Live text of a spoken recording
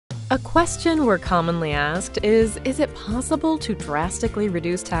A question we're commonly asked is it possible to drastically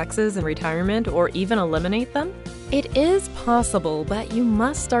reduce taxes in retirement or even eliminate them? It is possible, but you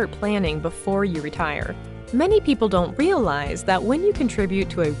must start planning before you retire. Many people don't realize that when you contribute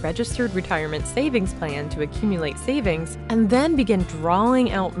to a registered retirement savings plan to accumulate savings and then begin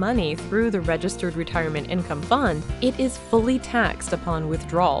drawing out money through the registered retirement income fund, it is fully taxed upon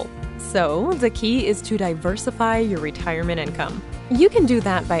withdrawal. So, the key is to diversify your retirement income. You can do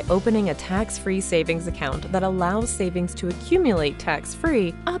that by opening a tax-free savings account that allows savings to accumulate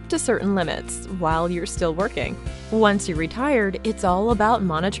tax-free up to certain limits while you're still working. Once you're retired, it's all about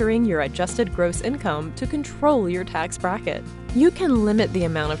monitoring your adjusted gross income to control your tax bracket. You can limit the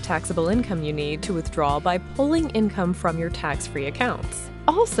amount of taxable income you need to withdraw by pulling income from your tax-free accounts.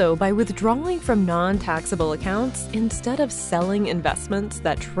 Also, by withdrawing from non-taxable accounts instead of selling investments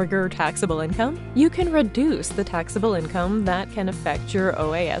that trigger taxable income, you can reduce the taxable income that can affect your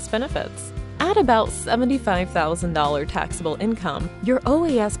OAS benefits. At about $75,000 taxable income, your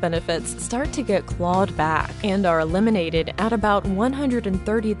OAS benefits start to get clawed back and are eliminated at about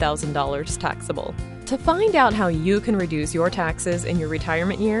 $130,000 taxable. To find out how you can reduce your taxes in your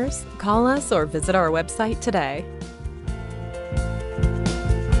retirement years, call us or visit our website today.